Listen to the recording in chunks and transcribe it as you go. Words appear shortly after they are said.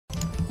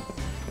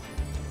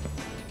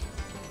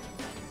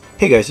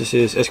Hey guys, this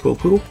is Esquivel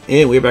Poodle,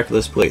 and we're back to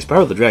Let's Play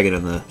Spyro the Dragon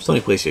on the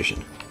Sony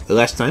PlayStation. The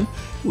last time,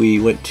 we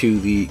went to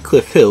the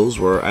Cliff Hills,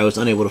 where I was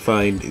unable to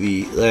find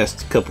the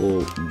last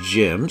couple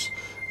gems.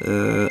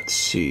 Let's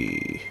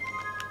see...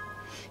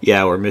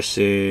 Yeah, we're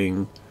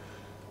missing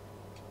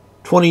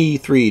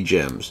 23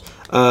 gems.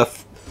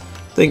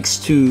 Thanks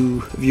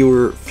to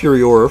viewer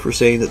Furiora for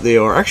saying that they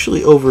are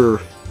actually over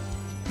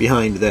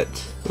behind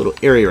that little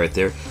area right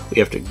there.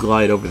 We have to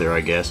glide over there, I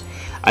guess.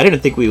 I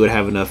didn't think we would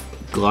have enough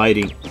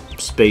gliding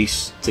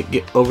space to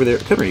get over there.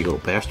 Come here, you little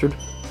bastard.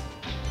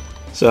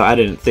 So I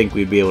didn't think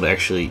we'd be able to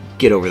actually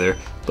get over there,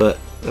 but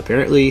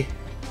apparently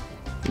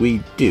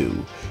we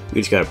do.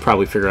 We just gotta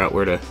probably figure out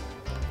where to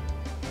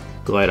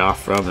glide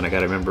off from, and I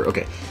gotta remember.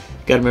 Okay,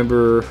 gotta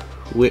remember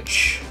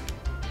which.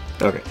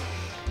 Okay,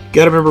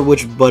 gotta remember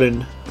which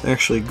button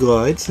actually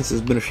glides, since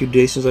it's been a few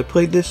days since I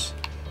played this.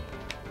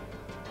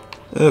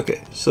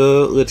 Okay,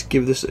 so let's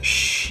give this a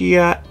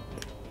shot.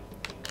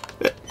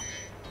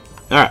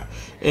 Alright,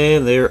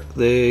 and there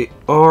they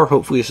are.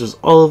 Hopefully this is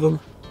all of them.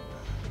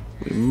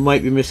 We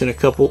might be missing a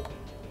couple.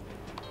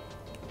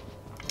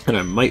 And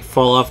I might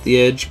fall off the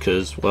edge,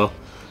 because, well,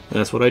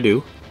 that's what I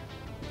do.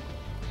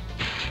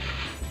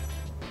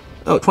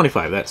 Oh,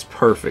 25, that's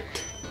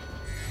perfect.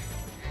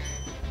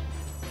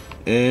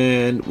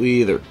 And we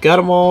either got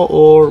them all,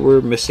 or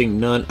we're missing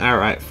none.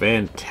 Alright,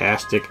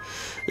 fantastic.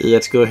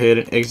 Let's go ahead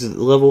and exit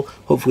the level.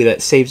 Hopefully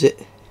that saves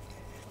it.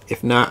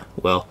 If not,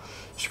 well,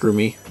 screw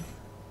me.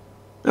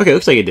 Okay,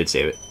 looks like it did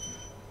save it.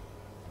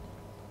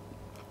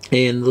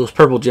 And those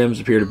purple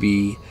gems appear to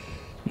be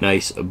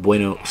nice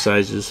bueno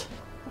sizes.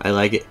 I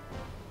like it.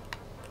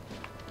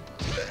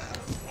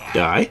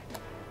 Die.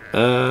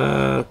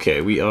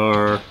 Okay, we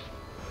are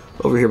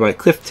over here by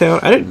Cliff Town.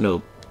 I didn't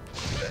know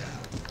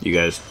you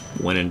guys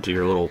went into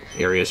your little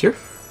areas here.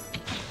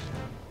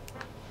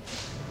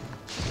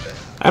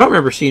 I don't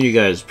remember seeing you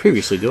guys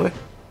previously, do I?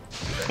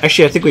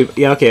 Actually, I think we...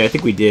 Yeah, okay, I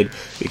think we did,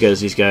 because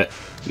these guys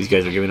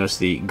are giving us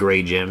the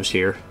gray gems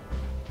here.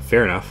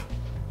 Fair enough.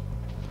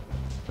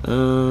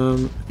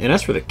 And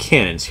as for the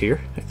cannons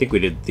here, I think we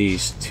did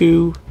these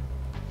two.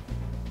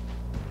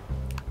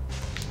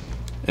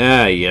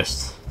 Ah,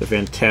 yes. The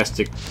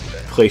fantastic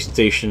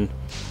PlayStation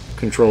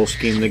control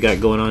scheme they got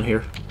going on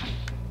here.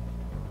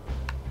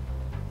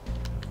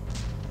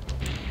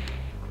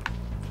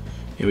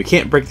 And we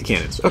can't break the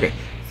cannons. Okay,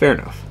 fair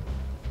enough.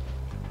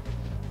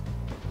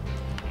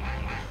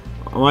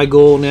 My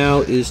goal now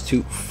is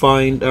to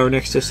find our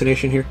next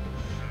destination here.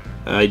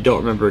 I don't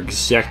remember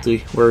exactly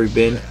where we've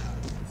been.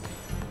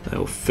 I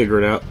will figure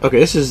it out. Okay,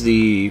 this is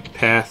the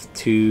path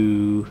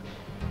to...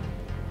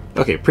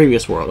 Okay,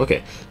 previous world.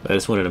 Okay, I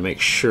just wanted to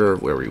make sure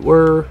of where we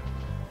were.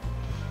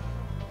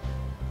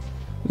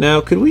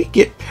 Now, could we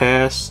get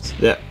past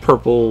that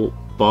purple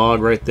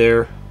bog right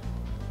there?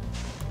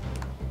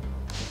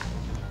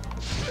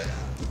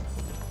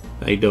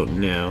 I don't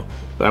know,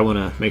 but I want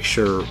to make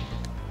sure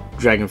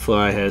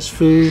Dragonfly has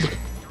food.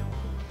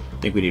 I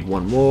think we need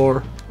one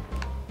more.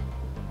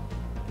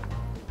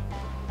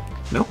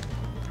 No?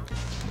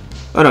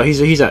 Oh no,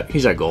 he's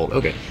at gold.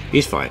 Okay,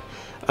 he's fine.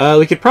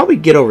 We could probably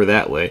get over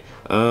that way.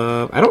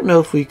 I don't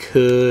know if we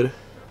could.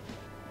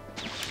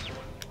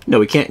 No,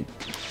 we can't.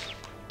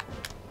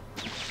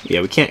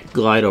 Yeah, we can't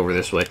glide over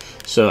this way.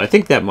 So I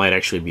think that might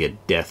actually be a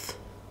death,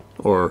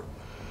 or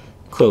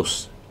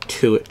close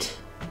to it.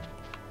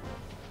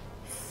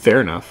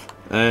 Fair enough.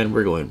 And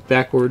we're going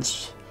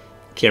backwards.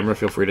 Camera,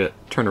 feel free to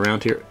turn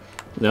around here.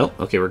 No?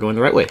 Okay, we're going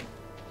the right way.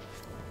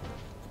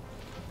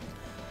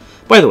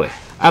 By the way,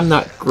 I'm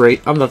not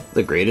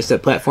the greatest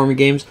at platforming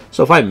games,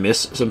 so if I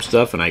miss some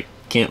stuff and I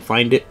can't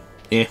find it,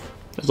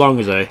 as long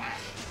as I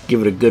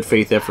give it a good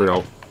faith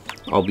effort,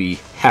 I'll be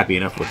happy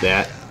enough with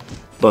that.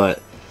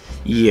 But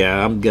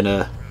yeah, I'm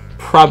gonna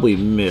probably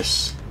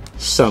miss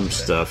some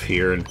stuff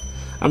here, and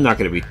I'm not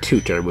gonna be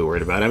too terribly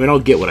worried about it. I mean, I'll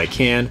get what I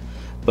can,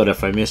 but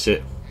if I miss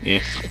it,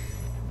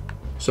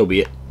 so be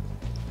it.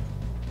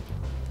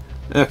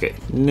 Okay,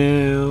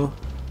 now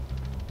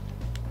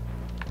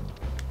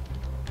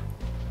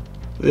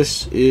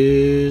this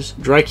is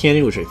Dry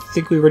Canyon, which I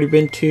think we've already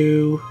been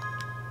to.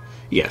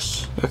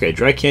 Yes. Okay,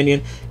 Dry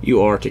Canyon,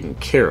 you are taken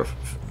care of.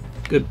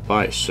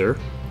 Goodbye, sir.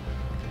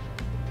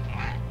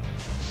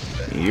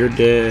 You're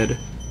dead.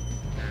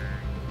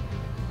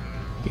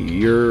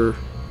 You're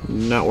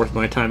not worth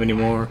my time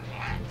anymore.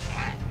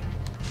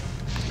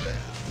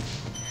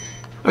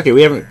 Okay,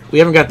 we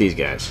haven't got these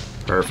guys.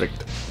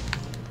 Perfect.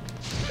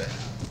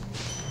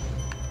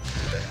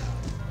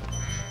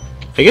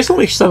 I guess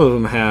only some of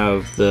them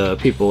have the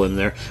people in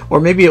there, or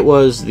maybe it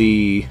was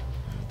the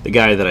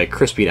guy that I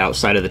crispied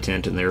outside of the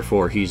tent, and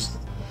therefore he's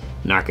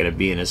not going to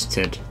be in his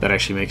tent. That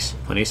actually makes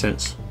plenty of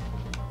sense.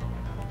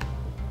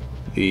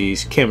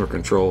 These camera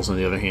controls, on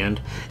the other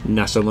hand,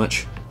 not so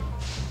much.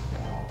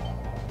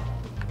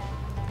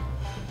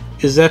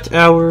 Is that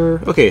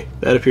our... Okay,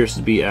 that appears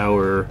to be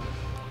our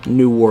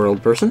New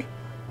World person.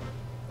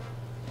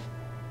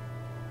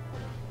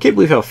 Can't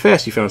believe how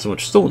fast you found so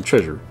much stolen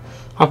treasure.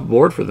 Hop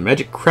aboard for the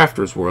Magic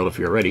Crafter's World if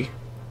you're ready.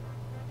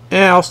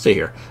 I'll stay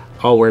here.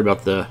 I'll worry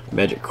about the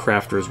Magic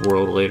Crafters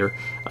world later.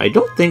 I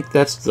don't think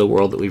that's the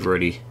world that we've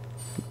already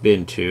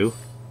been to.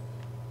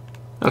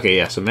 Okay,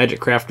 yeah, so Magic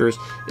Crafters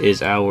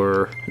is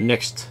our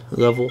next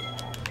level.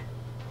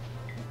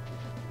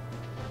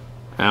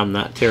 I'm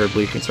not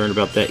terribly concerned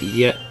about that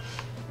yet.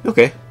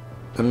 Okay,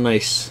 a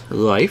nice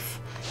life.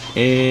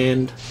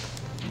 And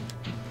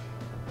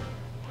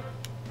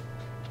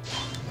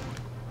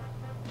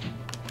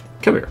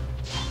come here.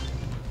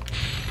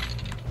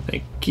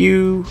 Thank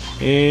you.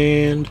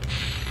 And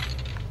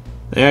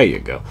there you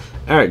go.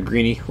 Alright,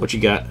 Greenie, what you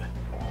got?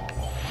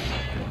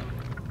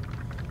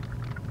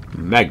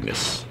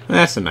 Magnus.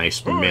 That's a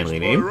nice, manly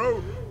name.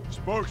 Spyro.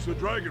 Sparks the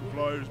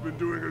Dragonfly has been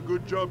doing a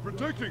good job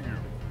protecting you.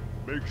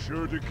 Make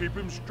sure to keep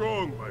him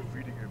strong by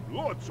feeding him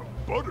lots of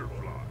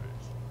butterflies.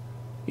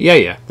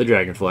 Yeah, the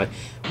Dragonfly.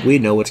 We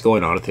know what's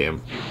going on with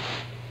him.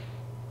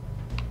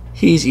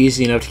 He's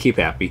easy enough to keep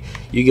happy.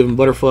 You give him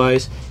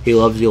butterflies, he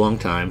loves you a long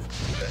time.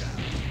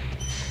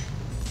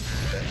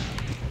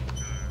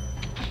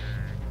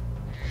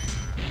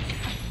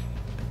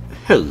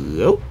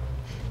 Hello?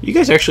 You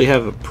guys actually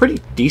have a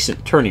pretty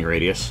decent turning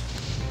radius.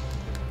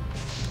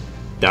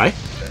 Die?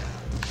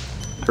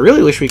 I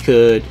really wish we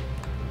could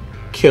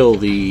kill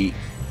the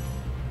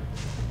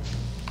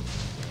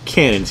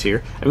cannons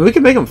here. I mean, we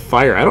can make them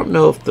fire. I don't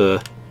know if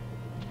the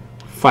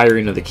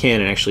firing of the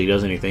cannon actually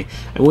does anything.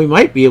 And we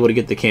might be able to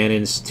get the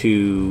cannons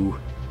to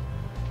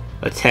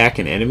attack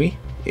an enemy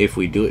if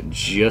we do it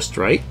just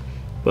right.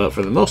 But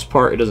for the most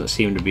part, it doesn't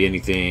seem to be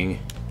anything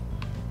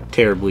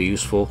terribly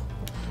useful.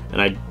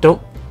 And I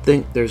don't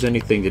think there's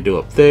anything to do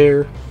up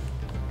there.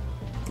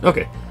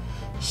 Okay,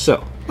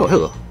 so, oh,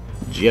 hello.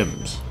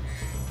 Gems.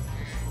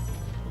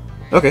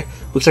 Okay,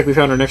 looks like we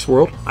found our next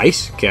world.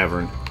 Ice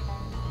Cavern.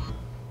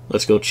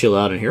 Let's go chill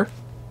out in here.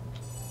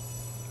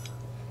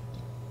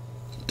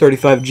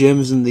 35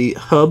 gems in the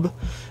hub.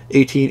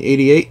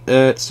 1888.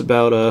 That's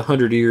about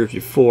 100 years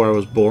before I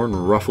was born,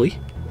 roughly.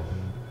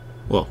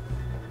 Well,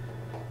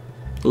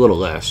 a little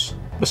less,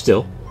 but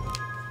still.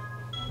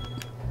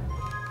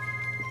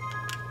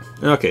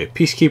 Okay,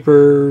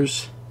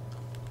 Peacekeepers.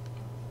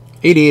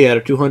 88 out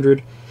of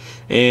 200.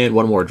 And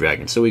one more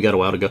dragon. So we got a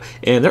while to go.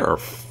 And there are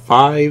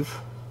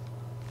 5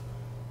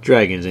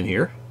 dragons in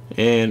here.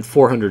 And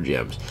 400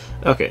 gems.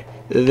 Okay,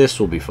 this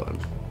will be fun.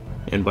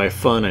 And by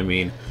fun, I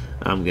mean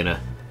I'm gonna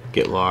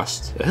get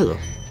lost. Hello.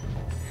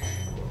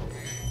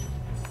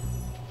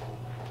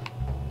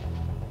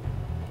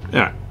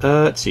 Alright,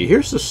 let's see.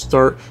 Here's the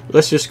start.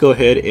 Let's just go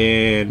ahead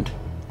and,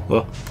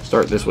 well,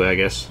 start this way, I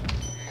guess.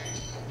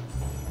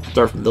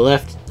 Start from the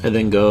left, and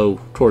then go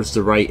towards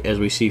the right as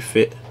we see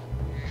fit.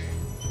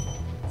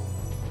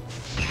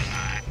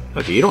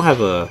 Okay, you don't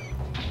have a...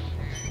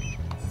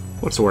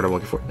 What's the word I'm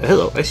looking for?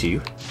 Hello, I see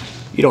you.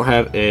 You don't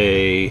have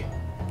a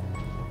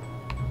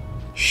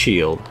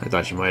shield. I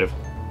thought you might have.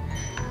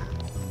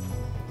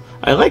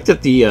 I like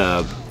that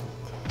the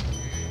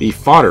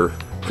fodder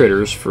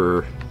critters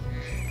for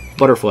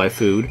butterfly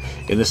food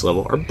in this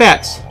level are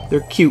bats.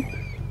 They're cute.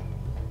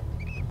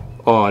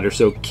 Oh, they're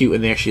so cute,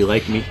 and they actually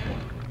like me.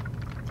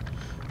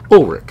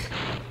 Ulrich.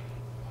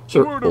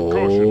 Sir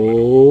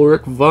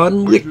Ulrich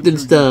von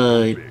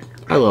Liechtenstein.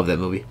 I love that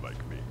movie.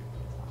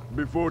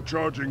 Before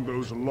charging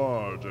those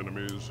large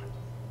enemies.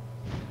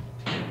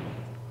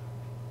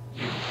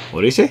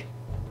 What did he say?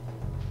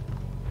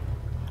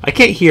 I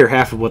can't hear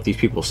half of what these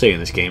people say in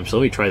this game, so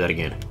let me try that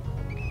again.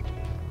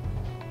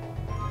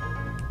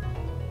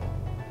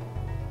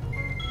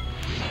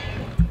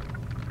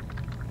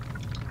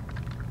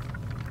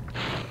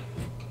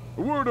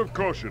 A word of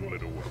caution,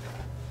 little one.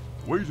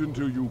 Wait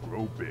until you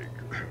grow big,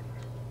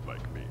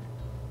 like me,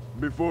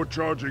 before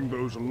charging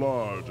those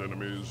large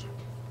enemies.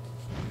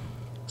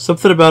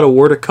 Something about a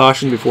word of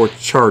caution before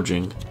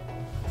charging.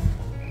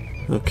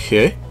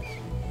 Okay.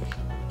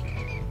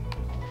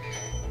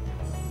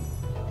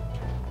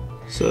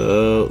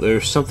 So,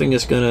 there's something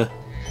that's gonna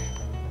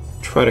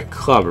try to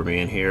clobber me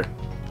in here.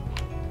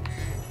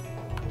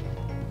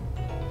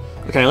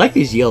 Okay, I like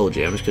these yellow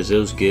gems because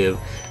those give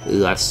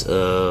lots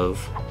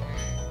of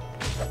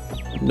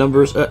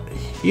numbers.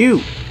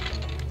 You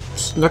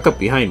snuck up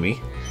behind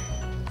me.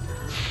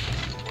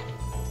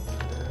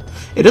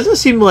 It doesn't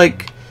seem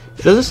like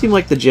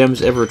the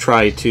gems ever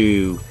try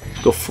to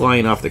go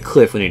flying off the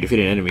cliff when you defeat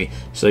an enemy,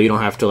 so you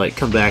don't have to like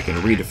come back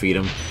and re-defeat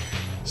them.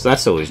 So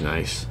that's always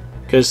nice.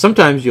 Because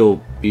sometimes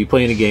you'll be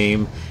playing a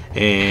game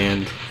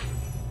and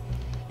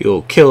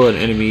you'll kill an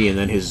enemy and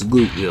then his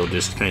loot will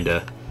just kind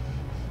of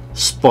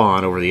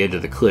spawn over the edge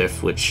of the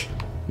cliff, which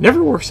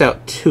never works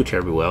out too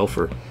terribly well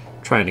for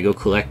trying to go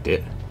collect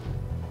it.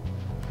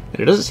 And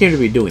it doesn't seem to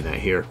be doing that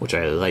here, which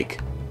I like.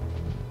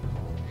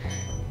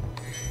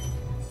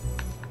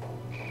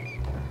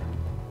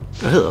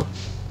 Oh, hello.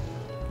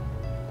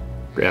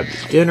 Grab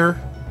your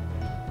dinner.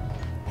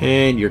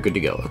 And you're good to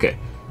go. Okay,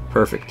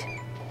 perfect.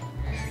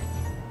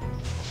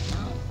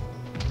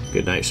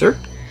 Good night, sir.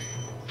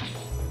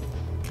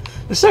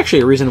 This is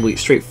actually a reasonably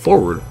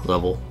straightforward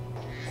level.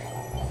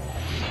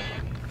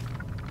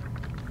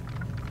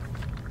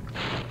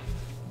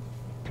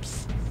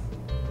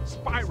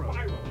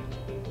 Spyro,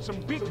 Some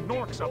big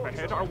Norks up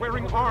ahead are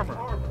wearing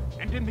armor.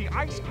 And in the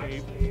ice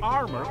cave,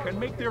 armor can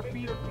make their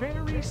feet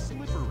very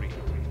slippery.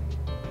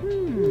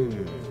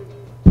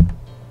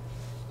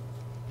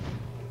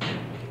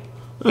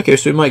 Okay,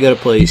 so we might gotta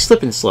play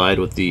slip and slide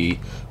with the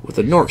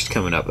Norks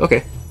coming up.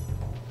 Okay.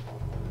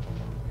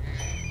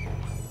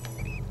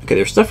 Okay,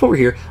 there's stuff over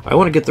here. I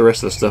want to get the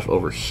rest of the stuff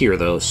over here,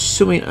 though,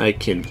 assuming I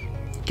can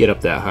get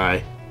up that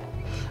high.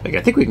 Okay,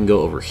 I think we can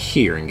go over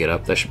here and get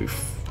up. That should be...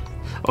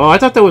 Oh, I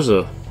thought that was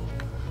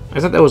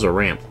a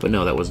ramp, but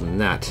no, that was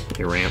not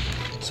a ramp.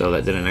 So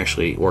that didn't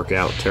actually work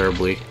out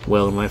terribly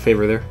well in my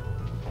favor there.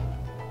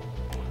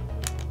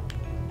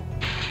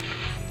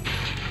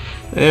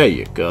 There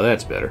you go,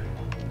 that's better.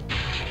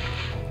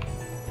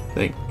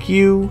 Thank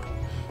you.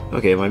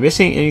 Okay, am I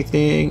missing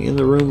anything in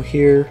the room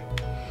here?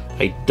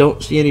 I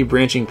don't see any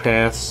branching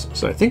paths,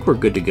 so I think we're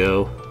good to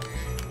go.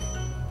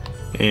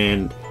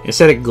 And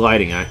instead of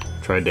gliding, I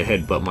tried to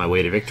headbutt my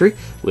way to victory,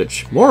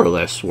 which more or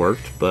less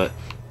worked, but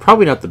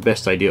probably not the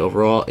best idea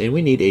overall, and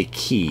we need a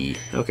key.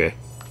 Okay.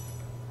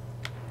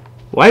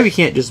 Why we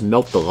can't just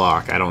melt the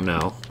lock, I don't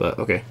know, but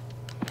okay.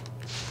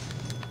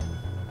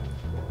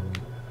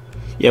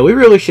 Yeah, we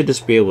really should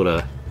just be able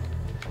to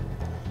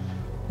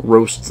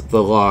roast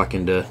the lock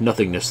into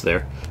nothingness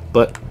there,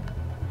 but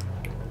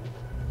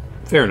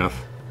fair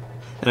enough.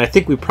 And I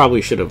think we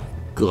probably should have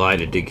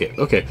glided to get...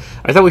 Okay,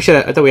 I thought we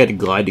had to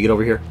glide to get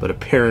over here, but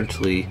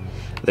apparently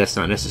that's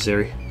not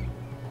necessary.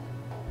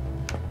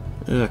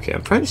 Okay,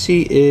 I'm trying to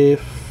see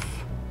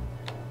if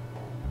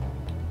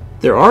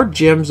there are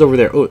gems over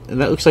there. Oh,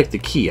 and that looks like the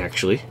key,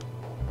 actually.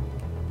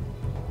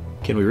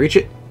 Can we reach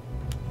it?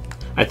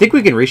 I think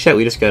we can reach that.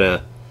 We just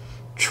gotta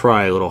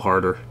try a little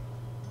harder.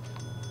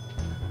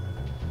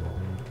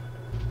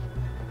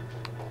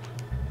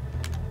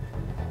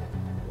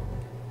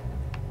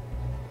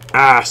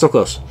 Ah, so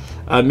close.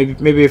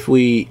 Maybe if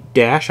we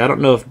dash. I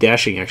don't know if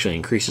dashing actually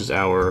increases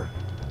our...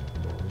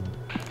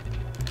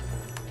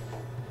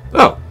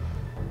 Oh!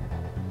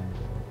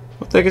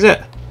 What the heck is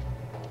that?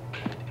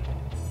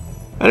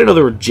 I didn't know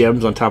there were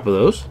gems on top of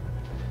those.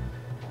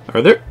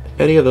 Are there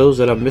any of those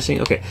that I'm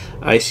missing? Okay,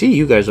 I see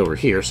you guys over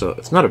here, so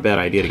it's not a bad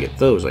idea to get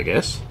those, I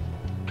guess.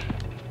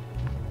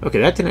 Okay,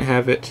 that didn't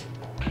have it.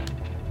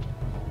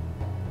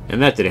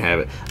 And that didn't have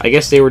it. I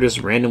guess they were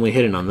just randomly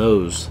hidden on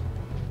those.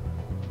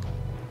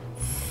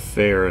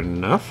 Fair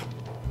enough.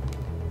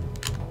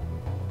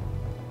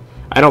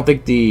 I don't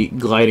think the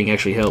gliding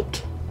actually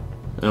helped.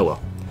 Oh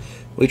well.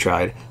 We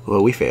tried.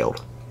 Well, we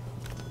failed.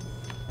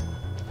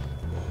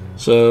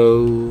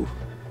 So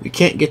we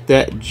can't get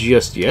that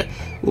just yet.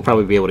 We'll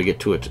probably be able to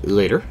get to it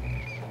later.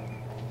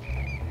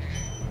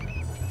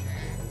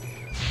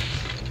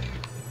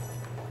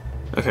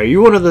 Okay, are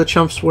you one of the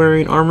chumps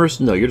wearing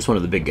armors? No, you're just one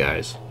of the big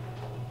guys.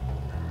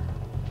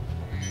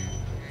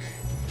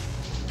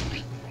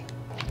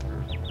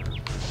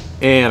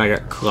 And I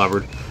got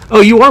clobbered.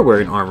 Oh, you are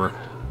wearing armor.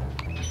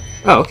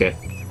 Oh, okay.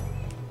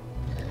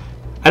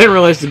 I didn't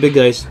realize the big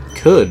guys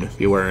could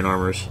be wearing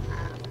armors.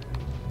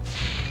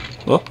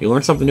 Well, you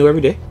learn something new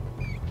every day.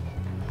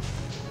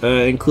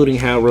 Including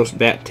how roast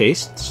bat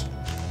tastes.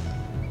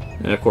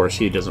 And of course,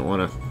 he doesn't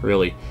want to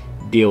really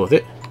deal with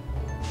it.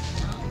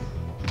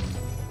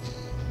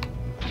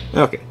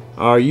 Okay.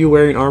 Are you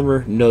wearing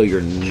armor? No,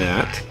 you're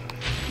not.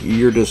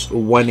 You're just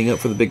winding up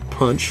for the big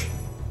punch.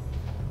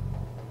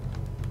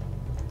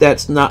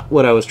 That's not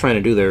what I was trying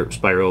to do there,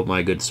 Spyro,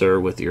 my good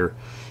sir, with your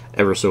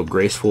ever so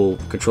graceful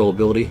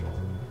controllability.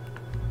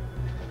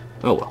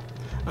 Oh well.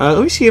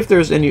 Let me see if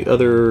there's any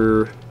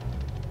other...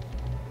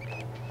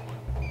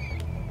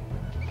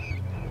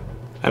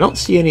 I don't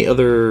see any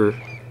other...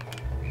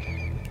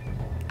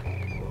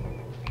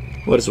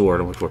 What is the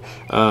word I'm looking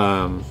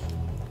for?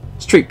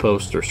 Street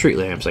posts, or street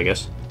lamps, I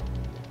guess.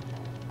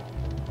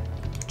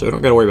 So I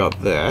don't gotta worry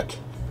about that.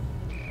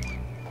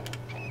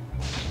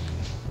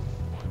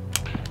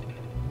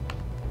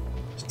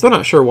 Still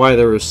not sure why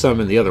there was some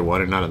in the other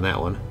one and not in that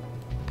one.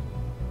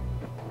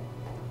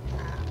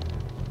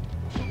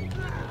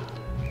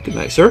 Good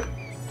night, sir.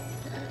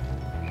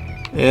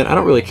 And I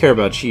don't really care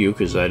about you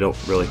because I don't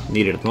really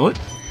need it at the moment,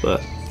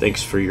 but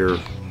thanks for your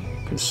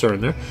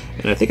concern there.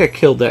 And I think I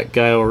killed that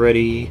guy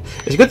already.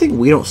 It's a good thing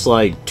we don't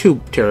slide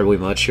too terribly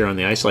much here on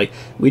the ice. Like,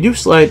 we do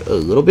slide a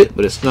little bit,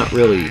 but it's not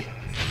really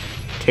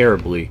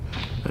terribly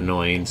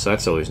annoying, so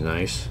that's always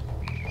nice.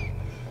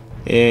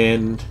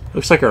 And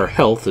looks like our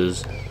health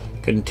is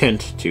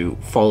content to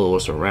follow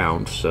us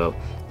around, so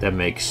that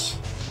makes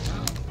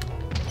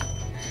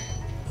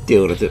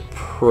dealing with it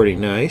pretty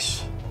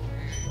nice.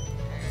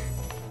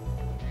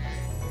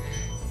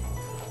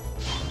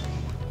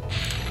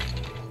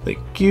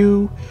 Thank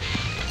you.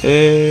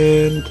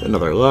 And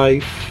another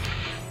life.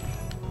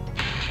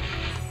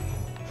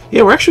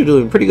 Yeah, we're actually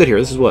doing pretty good here.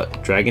 This is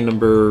what, dragon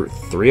number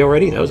 3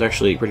 already? That was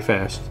actually pretty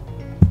fast.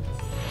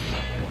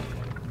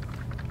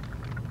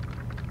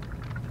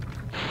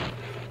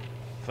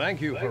 Thank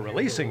you for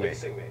releasing me.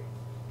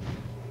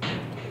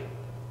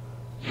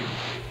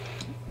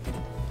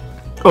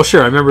 Oh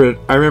sure, I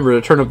remember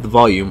to turn up the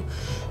volume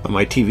on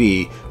my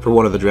TV for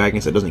one of the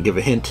dragons that doesn't give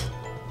a hint.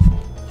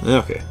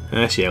 Okay,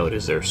 I see how it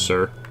is there,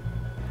 sir.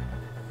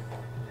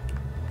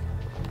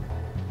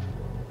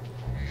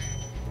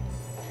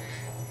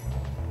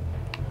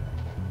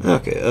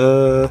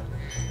 Okay,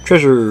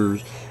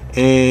 treasures,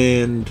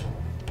 and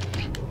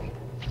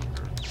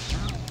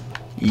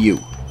you.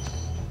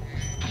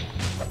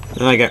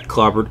 And I got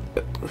clobbered.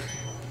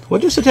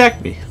 What just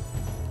attacked me?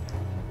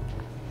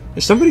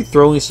 Is somebody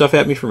throwing stuff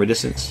at me from a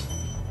distance?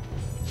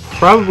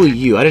 Probably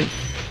you. I didn't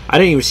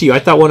even see you. I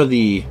thought one of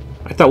the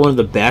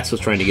bats was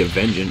trying to get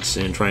vengeance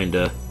and trying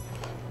to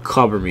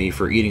clobber me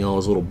for eating all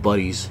his little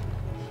buddies.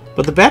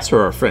 But the bats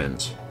are our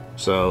friends,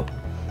 so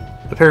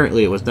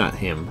apparently it was not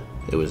him.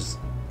 It was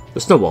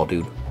the snowball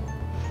dude.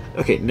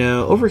 Okay,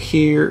 now over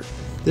here,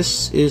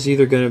 this is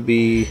either going to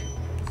be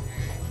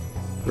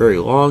a very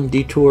long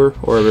detour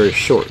or a very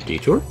short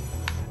detour,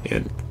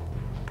 and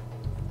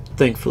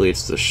thankfully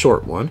it's the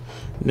short one.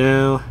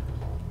 Now,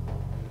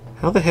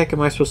 how the heck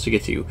am I supposed to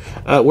get to you?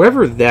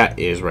 Wherever that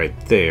is right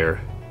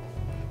there,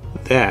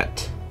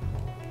 that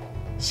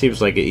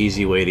seems like an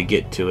easy way to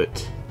get to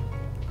it.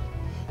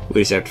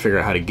 We just have to figure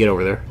out how to get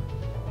over there.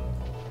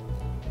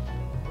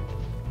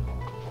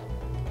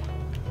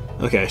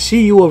 Okay, I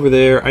see you over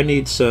there. I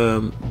need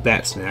some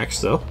bat snacks,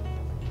 though.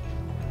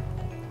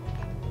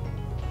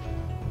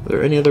 Are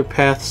there any other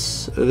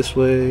paths this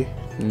way?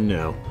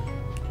 No.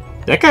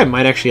 That guy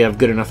might actually have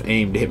good enough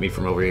aim to hit me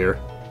from over here.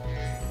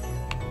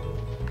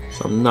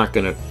 So I'm not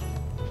gonna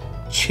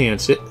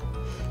chance it.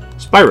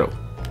 Spyro,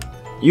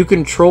 you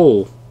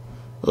control,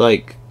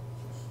 like,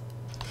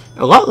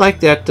 a lot like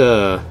that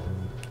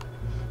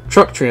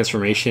truck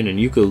transformation in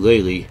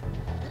Ukulele.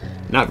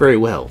 Not very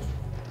well.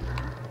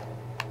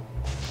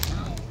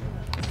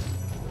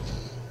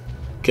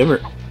 Come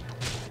here.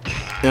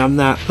 I'm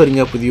not putting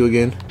up with you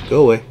again.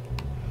 Go away.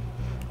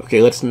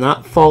 Okay, let's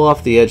not fall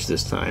off the edge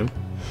this time.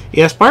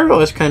 Yeah, Spyro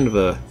has kind of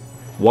a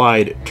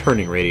wide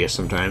turning radius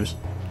sometimes.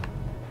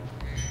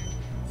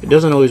 It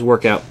doesn't always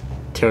work out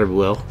terribly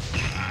well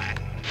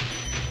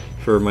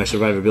for my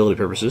survivability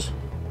purposes.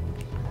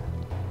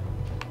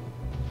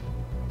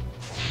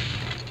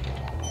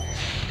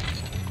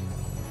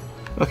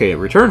 Okay,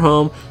 return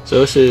home. So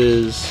this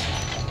is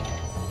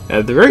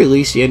at the very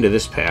least the end of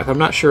this path. I'm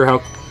not sure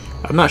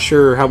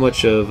how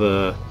much of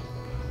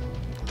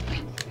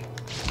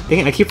dang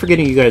it, I keep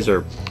forgetting you guys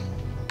are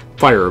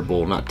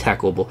fireable, not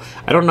tackleable.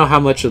 I don't know how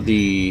much of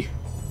the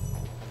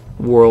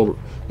world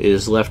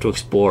is left to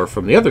explore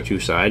from the other two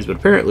sides, but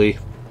apparently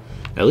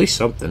at least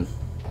something.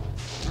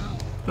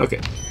 Okay,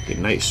 good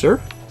night,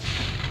 sir.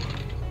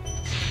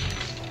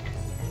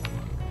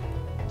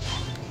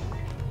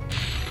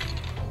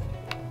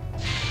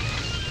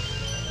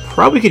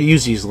 Probably could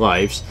use these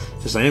lives,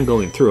 since I am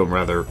going through them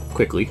rather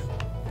quickly.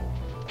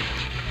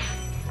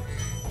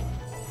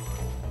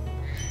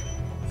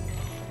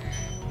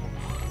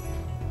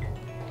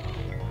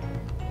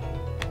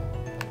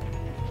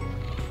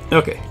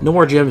 Okay, no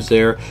more gems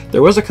there.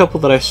 There was a couple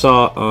that I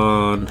saw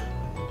on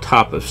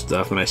top of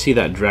stuff, and I see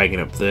that dragon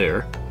up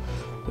there,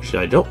 which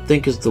I don't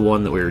think is the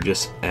one that we were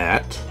just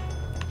at.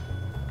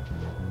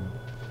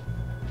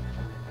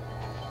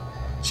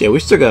 So yeah, we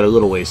still got a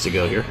little ways to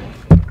go here.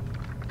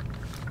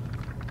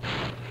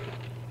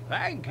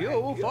 Thank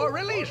you for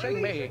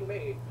releasing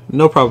me.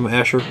 No problem,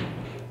 Asher.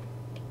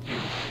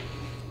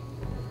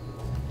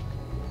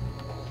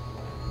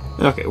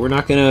 Okay, we're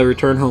not going to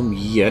return home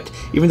yet,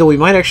 even though we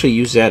might actually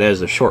use that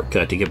as a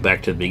shortcut to get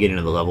back to the beginning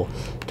of the level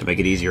to make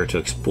it easier to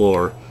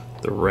explore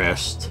the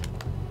rest.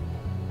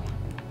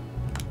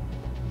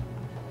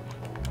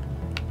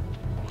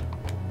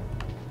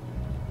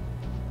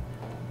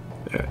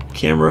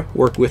 Camera,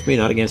 work with me,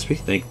 not against me.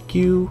 Thank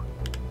you.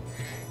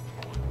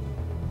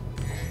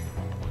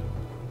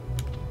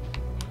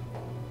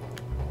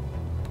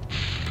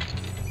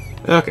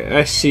 Okay,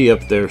 I see you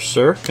up there,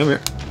 sir. Come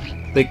here.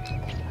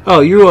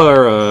 Oh, you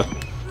are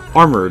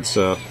armored,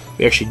 so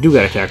we actually do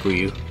gotta tackle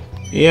you.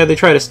 Yeah, they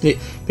try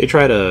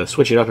to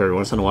switch it up every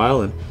once in a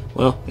while, and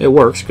well, it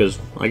works because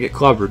I get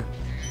clobbered.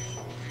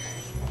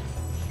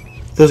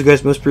 Those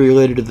guys must be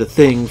related to the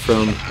Thing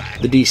from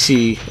the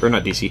DC, or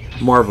not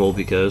DC, Marvel,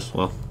 because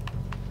well,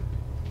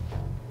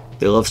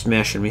 they love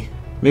smashing me.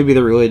 Maybe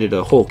they're related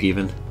to Hulk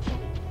even.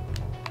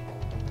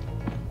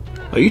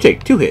 Oh, you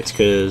take 2 hits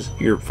because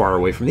you're far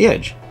away from the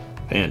edge.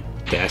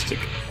 Fantastic.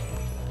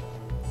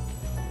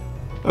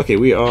 Okay,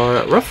 we are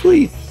at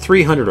roughly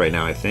 300 right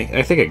now, I think.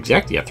 I think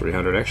exactly at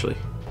 300, actually.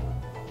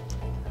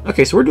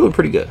 Okay, so we're doing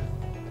pretty good.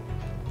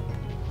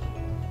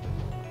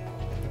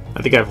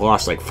 I think I've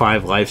lost like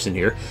 5 lives in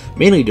here,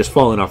 mainly just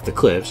falling off the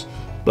cliffs,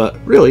 but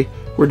really,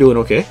 we're doing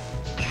okay.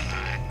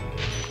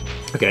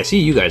 Okay, I see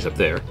you guys up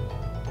there.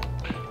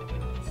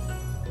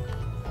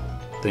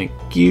 Thank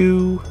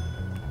you.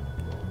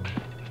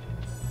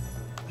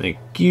 Thank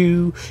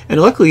you. And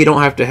luckily you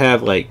don't have to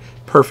have like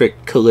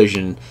perfect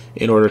collision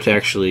in order to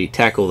actually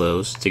tackle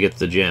those to get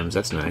the gems.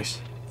 That's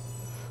nice.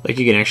 Like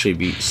you can actually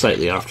be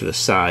slightly off to the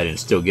side and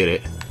still get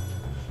it.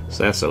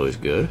 So that's always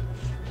good.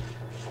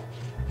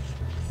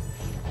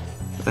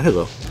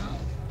 Hello.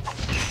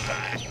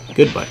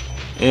 Goodbye.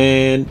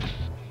 And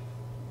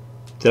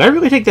Did I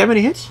really take that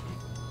many hits?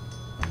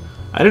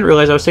 I didn't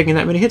realize I was taking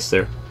that many hits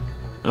there.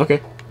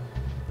 Okay.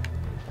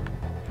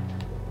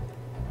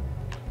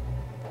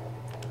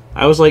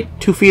 I was like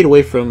 2 feet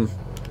away from...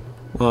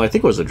 Well, I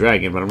think it was a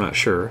dragon, but I'm not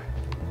sure.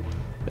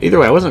 Either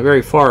way, I wasn't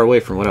very far away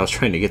from what I was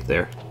trying to get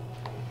there.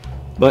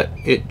 But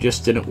it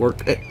just didn't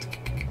work.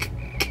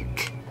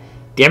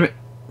 Damn it,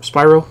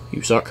 Spyro,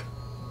 you suck.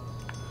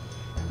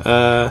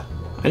 I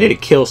need to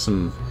kill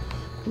some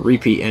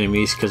repeat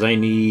enemies because I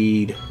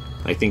need,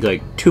 I think,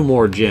 like 2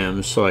 more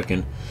gems so I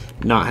can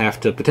not have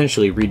to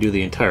potentially redo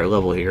the entire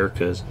level here,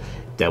 because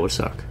that would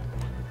suck.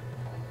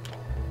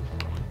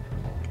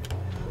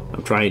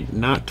 I'm trying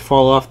not to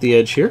fall off the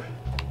edge here.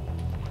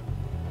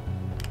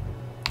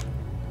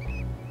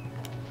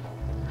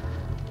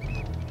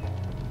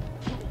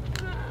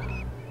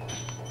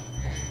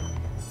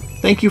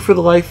 Thank you for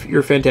the life.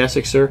 You're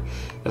fantastic, sir.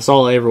 That's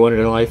all I ever wanted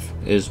in life,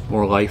 is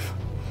more life.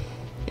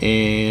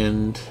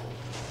 And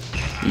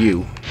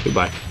you.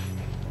 Goodbye.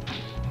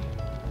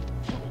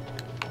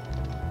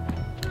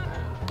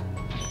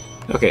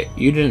 Okay,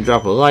 you didn't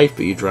drop a life,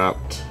 but you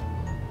dropped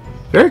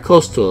very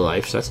close to a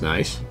life, so that's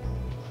nice.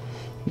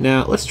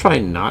 Now, let's try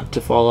not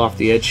to fall off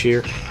the edge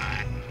here,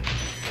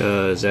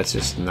 because that's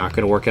just not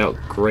going to work out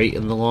great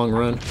in the long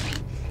run.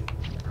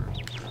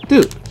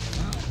 Dude,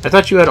 I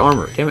thought you had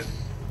armor. Damn it.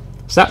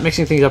 Stop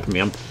mixing things up for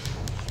me.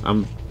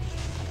 I'm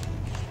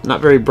not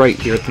very bright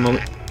here at the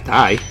moment.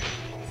 Die.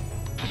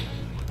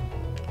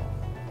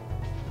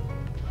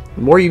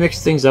 The more you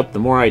mix things up, the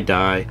more I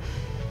die.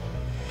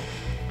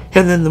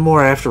 And then the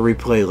more I have to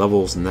replay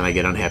levels, and then I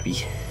get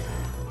unhappy.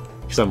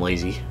 Because I'm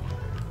lazy.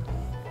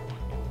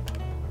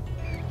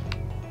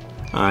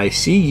 I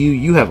see you.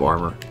 You have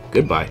armor.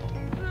 Goodbye.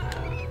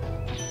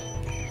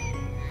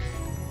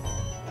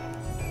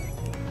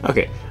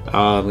 Okay.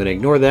 I'm going to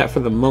ignore that for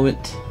the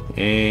moment.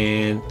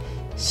 And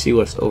see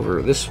what's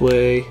over this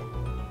way.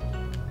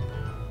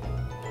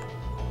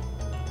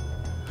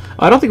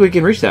 I don't think we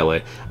can reach that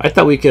way. I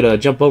thought we could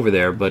jump over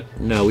there, but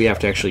no, we have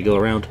to actually go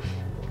around.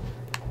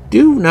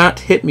 Do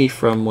not hit me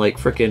from like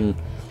frickin'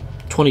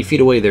 20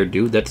 feet away there,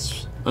 dude.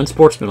 That's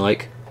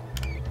unsportsmanlike.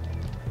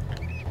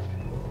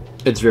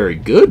 It's very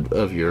good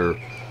of your...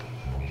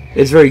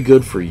 It's very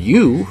good for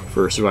you,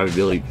 for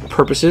survivability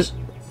purposes.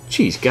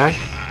 Jeez, guy.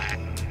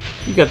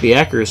 You got the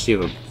accuracy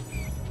of a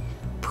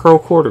pro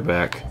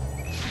quarterback.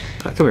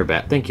 Come here,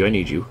 bat. Thank you. I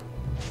need you.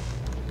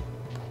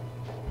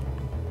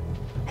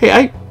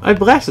 Hey, I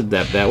blasted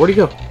that bat. Where'd he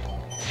go?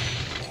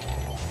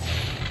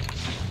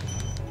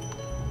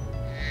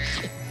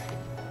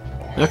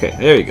 Okay,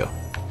 there you go.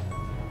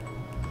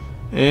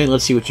 And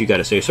let's see what you got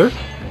to say, sir.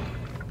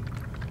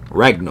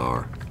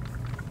 Ragnar.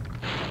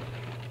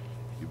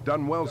 You've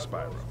done well,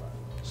 Spyro.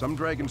 Some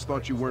dragons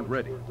thought you weren't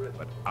ready,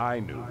 but I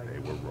knew they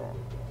were wrong.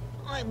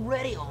 I'm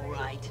ready, all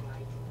right.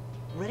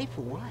 Ready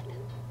for what?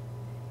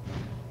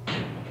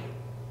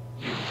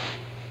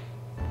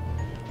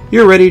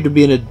 You're ready to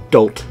be an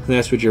adult.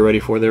 That's what you're ready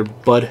for there,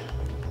 bud.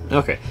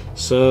 Okay,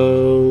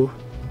 so...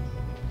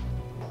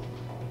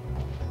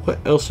 what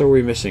else are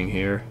we missing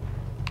here?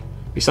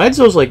 Besides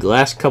those, like,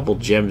 last couple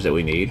gems that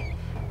we need.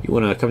 You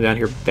want to come down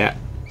here, bat?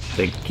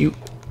 Thank you.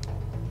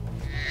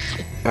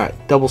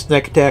 Alright, double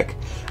snack attack.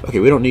 Okay,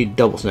 we don't need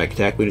double snack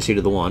attack. We just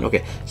needed the one.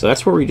 Okay, so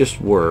that's where we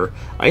just were.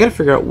 I gotta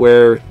figure out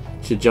where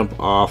to jump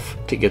off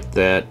to get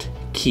that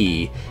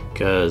key.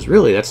 Because,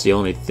 really, that's the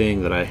only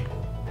thing that I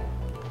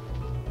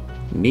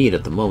need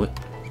at the moment.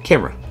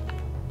 Camera.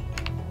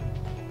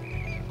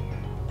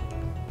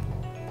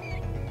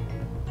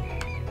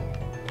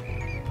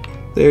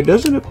 There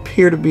doesn't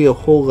appear to be a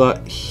whole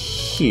lot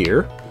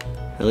here.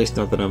 At least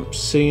not that I'm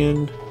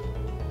seeing.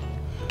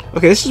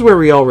 Okay, this is where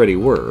we already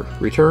were.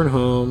 Return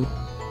home.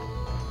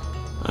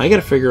 I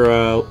gotta figure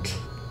out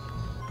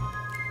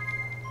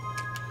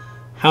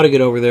how to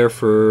get over there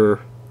for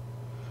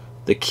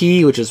the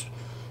key, which is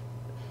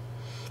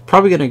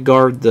probably gonna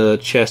guard the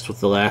chest with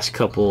the last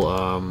couple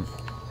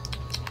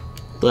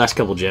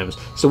gems.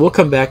 So we'll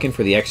come back in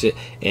for the exit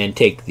and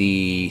take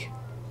the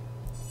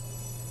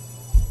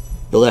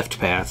left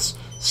paths.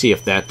 See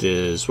if that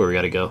is where we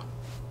gotta go.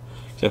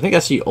 So I think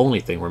that's the only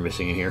thing we're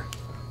missing in here.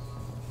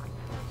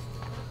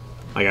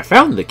 Like, I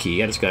found the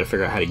key, I just gotta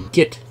figure out how to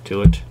get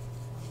to it.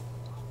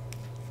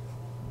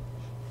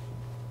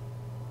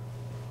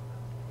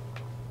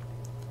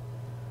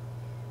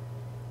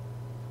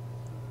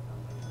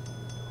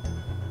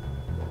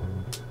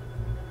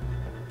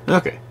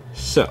 Okay,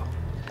 so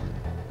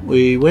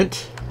we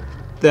went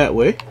that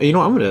way. You know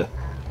what, I'm gonna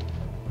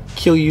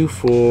kill you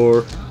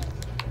for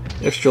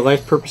extra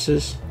life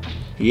purposes.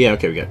 Yeah,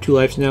 okay, we got 2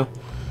 lives now.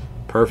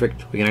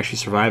 Perfect. We can actually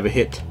survive a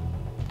hit.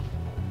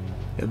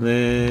 And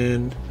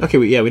then... okay,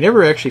 we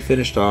never actually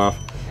finished off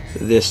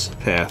this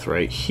path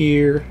right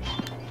here.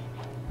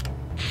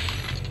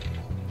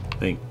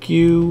 Thank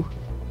you.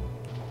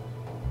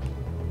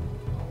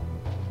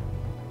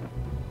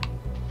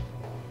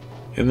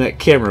 And that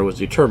camera was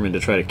determined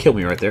to try to kill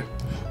me right there.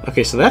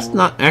 Okay, so that's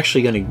not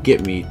actually going to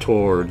get me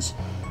towards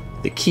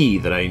the key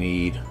that I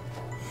need.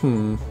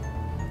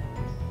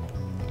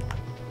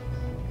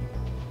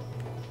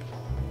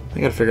 I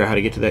gotta figure out how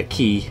to get to that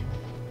key.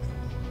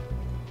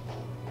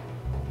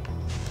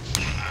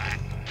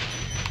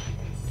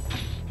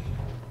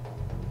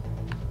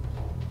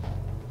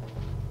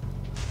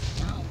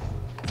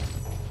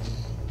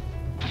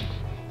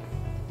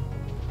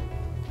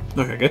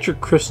 Okay, got your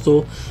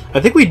crystal. I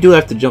think we do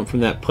have to jump from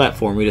that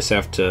platform. We just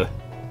have to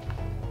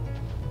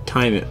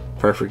time it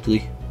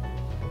perfectly.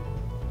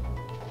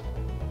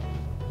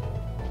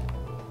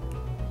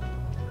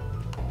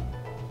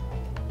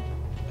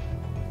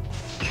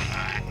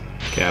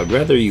 Okay, I'd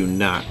rather you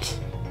not.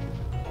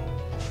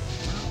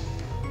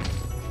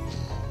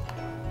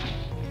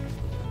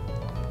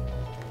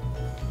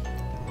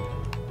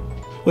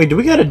 Wait, do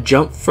we gotta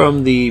jump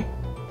from the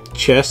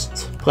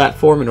chest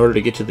platform in order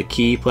to get to the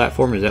key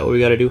platform? Is that what we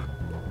gotta do?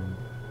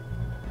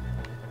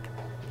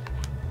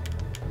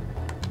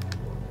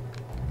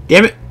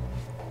 Damn it!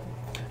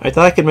 I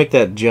thought I could make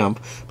that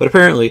jump, but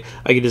apparently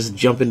I could just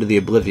jump into the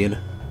oblivion.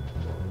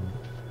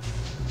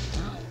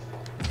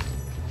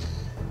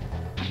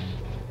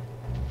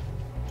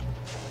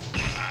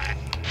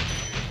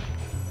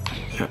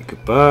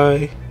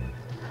 Goodbye.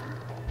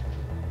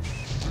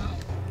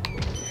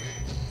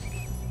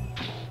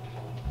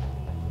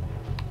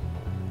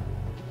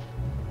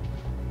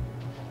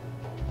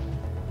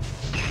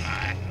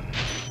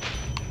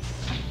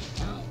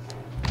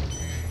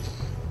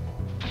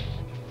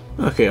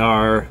 Okay,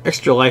 our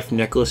extra life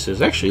necklace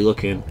is actually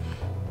looking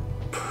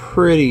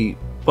pretty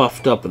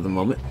buffed up at the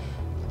moment,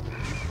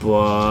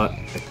 but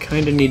I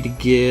kind of need to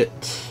get...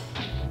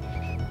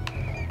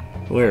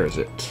 Where is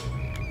it?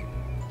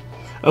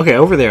 Okay,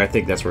 over there. I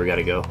think that's where we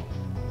gotta go.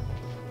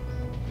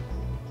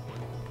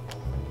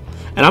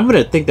 And I'm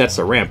gonna think that's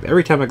a ramp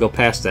every time I go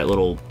past that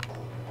little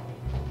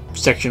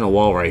section of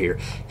wall right here,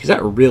 because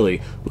that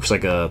really looks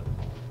like a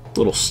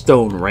little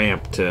stone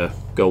ramp to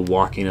go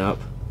walking up.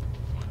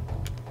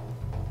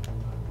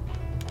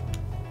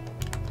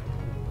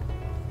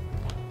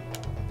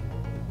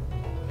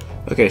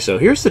 Okay, so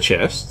here's the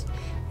chest,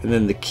 and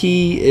then the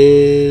key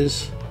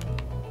is...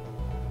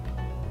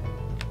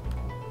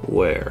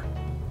 where?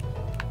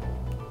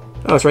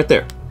 Oh, it's right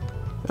there.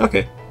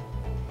 Okay.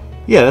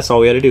 Yeah, that's all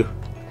we had to do.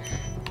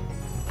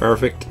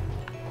 Perfect.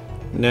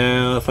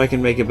 Now, if I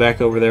can make it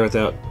back over there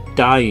without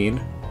dying,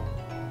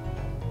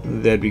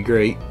 that'd be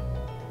great.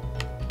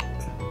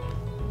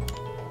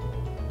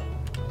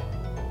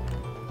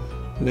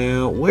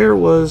 Now, where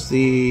was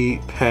the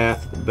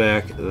path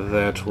back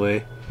that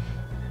way?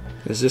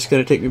 Is this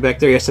going to take me back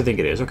there? Yes, I think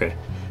it is. Okay.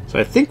 So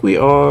I think we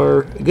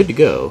are good to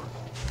go.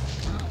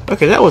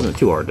 Okay, that wasn't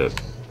too hard to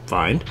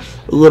find.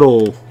 A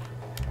little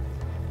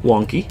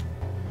wonky.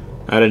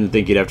 I didn't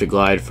think you'd have to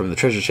glide from the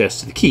treasure chest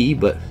to the key,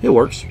 but it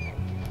works.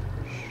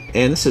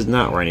 And this is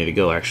not where I need to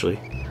go, actually.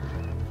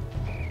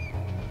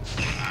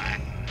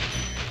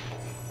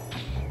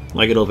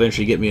 Like, it'll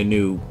eventually get me a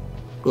new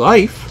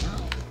life,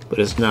 but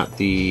it's not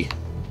the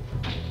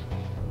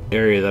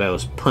area that I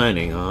was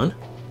planning on.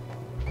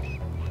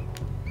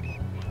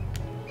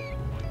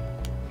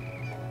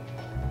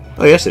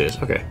 Oh, yes it is.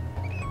 Okay.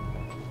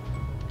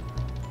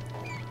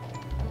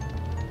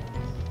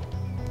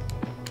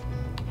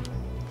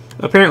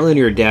 Apparently when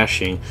you're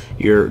dashing,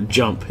 your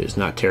jump is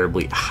not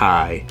terribly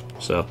high.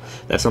 So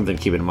that's something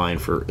to keep in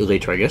mind for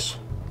later, I guess.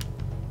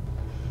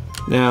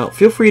 Now,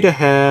 feel free to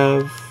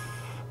have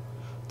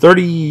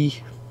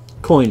 30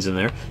 coins in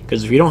there,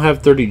 because if you don't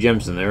have 30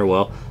 gems in there,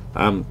 well,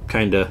 I'm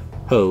kind of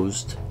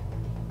hosed.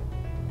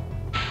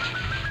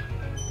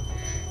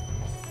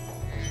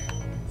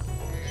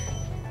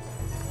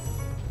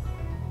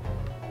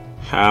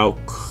 How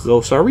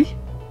close are we?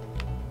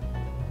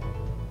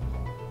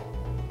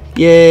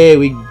 Yay,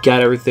 we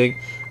got everything.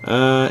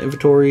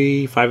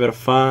 Inventory, 5 out of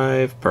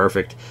 5.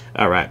 Perfect.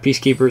 Alright,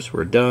 Peacekeepers,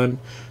 we're done.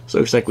 So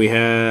it looks like we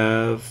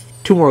have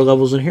 2 more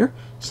levels in here.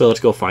 So let's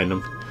go find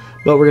them.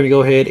 But we're going to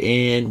go ahead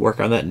and work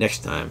on that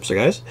next time. So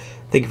guys,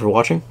 thank you for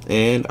watching,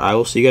 and I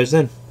will see you guys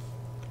then.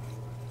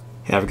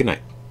 Have a good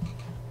night.